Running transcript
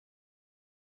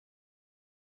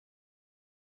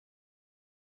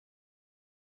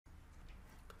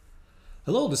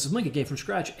Hello, this is Mike at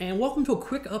Gamefromscratch, and welcome to a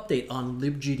quick update on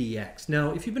LibGDX. Now,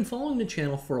 if you've been following the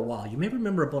channel for a while, you may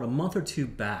remember about a month or two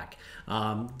back,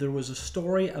 there was a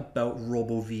story about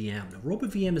RoboVM. Now,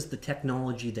 RoboVM is the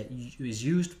technology that is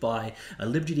used by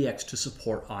LibGDX to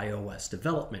support iOS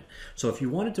development. So if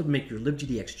you wanted to make your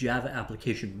LibGDX Java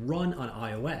application run on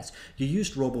iOS, you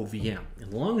used RoboVM.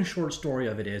 And the long and short story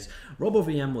of it is,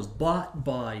 RoboVM was bought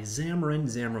by Xamarin.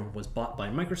 Xamarin was bought by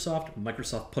Microsoft.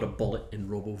 Microsoft put a bullet in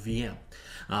RoboVM.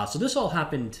 So this all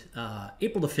happened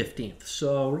April the 15th.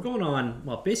 So we're going on,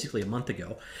 well, basically a month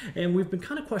ago. And we've been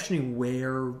kind of questioning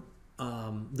where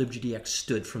LibGDX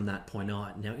stood from that point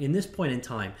on. Now, in this point in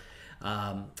time,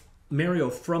 Mario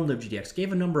from LibGDX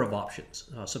gave a number of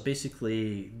options. So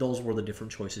basically, those were the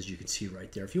different choices you can see right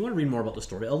there. If you want to read more about the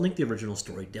story, I'll link the original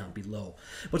story down below.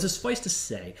 But suffice to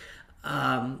say,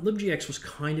 LibGDX was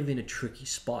kind of in a tricky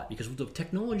spot because the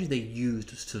technology they used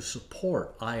to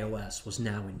support iOS was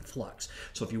now in flux.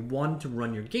 So if you wanted to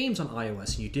run your games on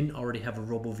iOS and you didn't already have a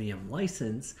RoboVM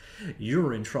license,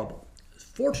 you're in trouble.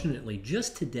 Fortunately,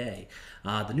 just today,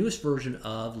 the newest version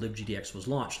of LibGDX was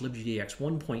launched. LibGDX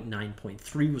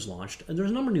 1.9.3 was launched, and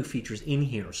there's a number of new features in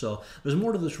here. So there's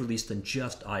more to this release than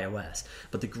just iOS.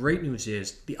 But the great news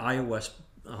is the iOS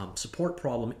support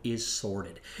problem is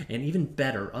sorted. And even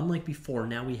better, unlike before,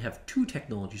 now we have two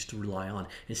technologies to rely on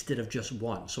instead of just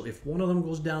one. So if one of them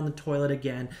goes down the toilet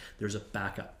again, there's a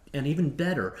backup. And even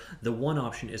better, the one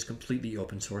option is completely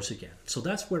open source again. So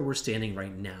that's where we're standing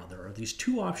right now. There are these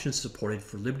two options supported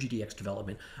for LibGDX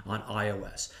development on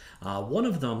iOS. One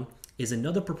of them is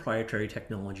another proprietary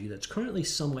technology that's currently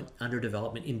somewhat under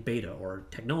development in beta, or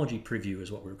technology preview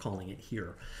is what we're calling it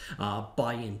here,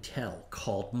 by Intel,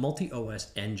 called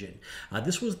Multi-OS Engine.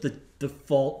 This was the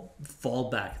default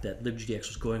fallback that LibGDX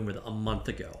was going with a month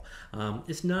ago.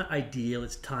 It's not ideal.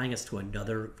 It's tying us to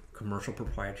another commercial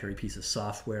proprietary piece of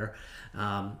software.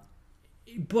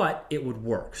 But it would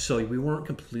work, so we weren't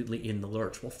completely in the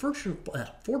lurch. Well,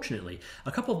 fortunately,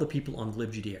 a couple of the people on the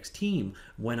LibGDX team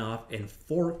went off and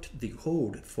forked the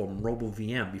code from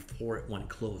RoboVM before it went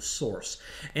closed source.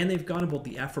 And they've gone about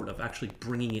the effort of actually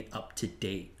bringing it up to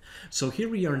date. So here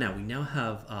we are now. We now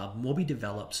have Moby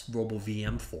Develops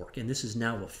RoboVM fork, and this is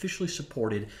now officially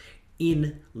supported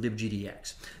in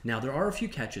LibGDX. Now, there are a few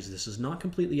catches. This is not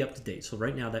completely up to date. So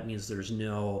right now, that means there's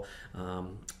no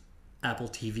Apple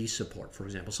TV support, for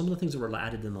example. Some of the things that were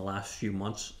added in the last few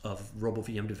months of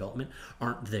RoboVM development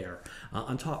aren't there.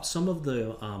 On top, some of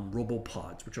the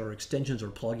RoboPods, which are extensions or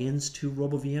plugins to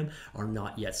RoboVM, are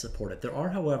not yet supported. There are,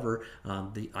 however,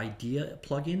 the IDEA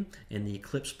plugin and the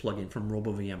Eclipse plugin from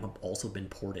RoboVM have also been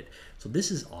ported. So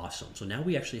this is awesome. So now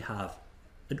we actually have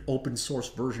an open source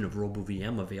version of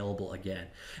RoboVM available again.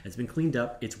 It's been cleaned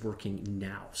up, it's working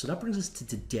now. So that brings us to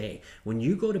today. When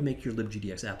you go to make your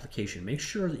LibGDX application, make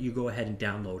sure that you go ahead and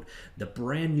download the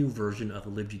brand new version of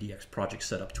the LibGDX project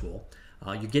setup tool.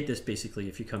 You get this basically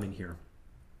if you come in here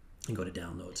and go to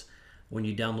downloads. When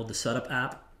you download the setup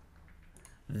app,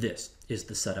 this is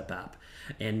the setup app.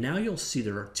 And now you'll see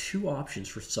there are two options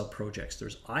for sub-projects.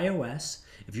 There's iOS.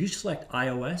 If you select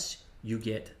iOS, you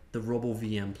get the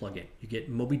RoboVM plugin. You get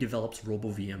Moby Develops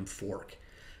RoboVM fork.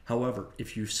 However,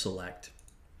 if you select,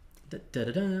 let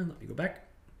me go back,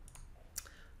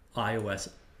 iOS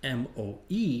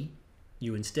MOE,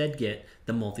 you instead get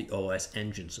the multi-OS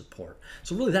engine support.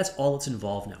 So really that's all that's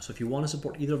involved now. So if you want to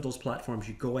support either of those platforms,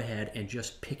 you go ahead and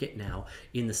just pick it now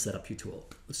in the setup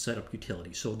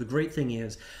utility. So the great thing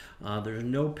is there's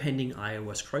no pending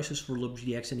iOS crisis for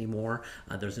LibGDX anymore.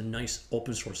 There's a nice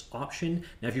open source option.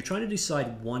 Now if you're trying to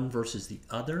decide one versus the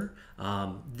other,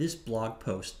 this blog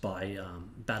post by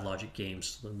Bad Logic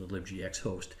Games, the LibGDX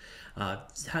host,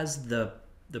 has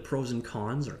the pros and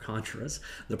cons, or contras,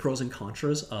 the pros and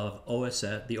contras of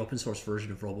the open source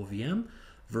version of RoboVM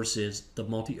versus the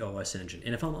multi-OS engine.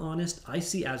 And if I'm honest, I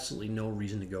see absolutely no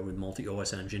reason to go with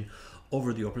multi-OS engine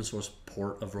over the open source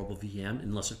port of RoboVM,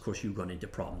 unless of course you run into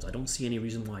problems. I don't see any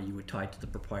reason why you would tie it to the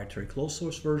proprietary closed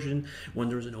source version when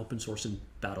there's an open source and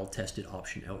battle tested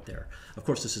option out there. Of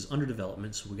course, this is under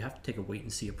development, so we have to take a wait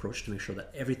and see approach to make sure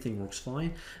that everything works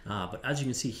fine. But as you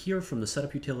can see here from the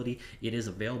setup utility, it is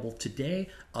available today,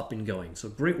 up and going. So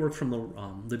great work from the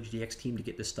LibGDX team to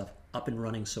get this stuff up and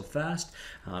running so fast.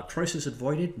 Crisis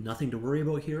avoided, nothing to worry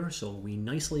about here. So we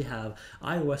nicely have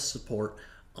iOS support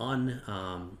on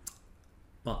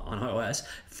iOS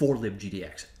for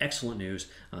LibGDX. Excellent news.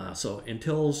 So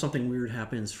until something weird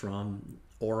happens from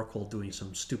Oracle doing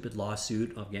some stupid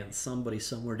lawsuit against somebody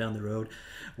somewhere down the road.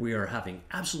 We are having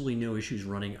absolutely no issues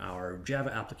running our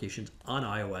Java applications on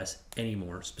iOS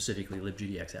anymore, specifically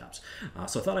LibGDX apps.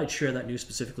 So I thought I'd share that news,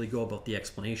 specifically go about the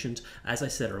explanations. As I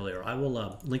said earlier, I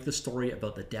will link the story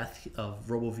about the death of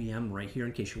RoboVM right here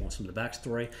in case you want some of the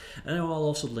backstory. And I will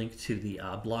also link to the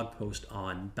blog post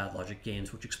on Bad Logic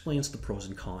Games, which explains the pros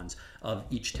and cons of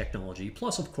each technology.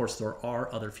 Plus, of course, there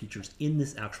are other features in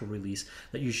this actual release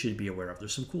that you should be aware of.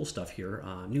 There's some cool stuff here,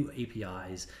 new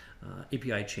APIs,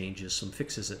 API changes, some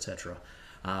fixes, etc.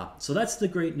 So that's the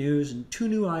great news, and 2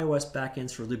 new iOS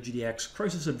backends for LibGDX.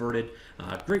 Crisis averted.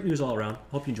 Great news all around.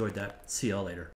 Hope you enjoyed that. See y'all later.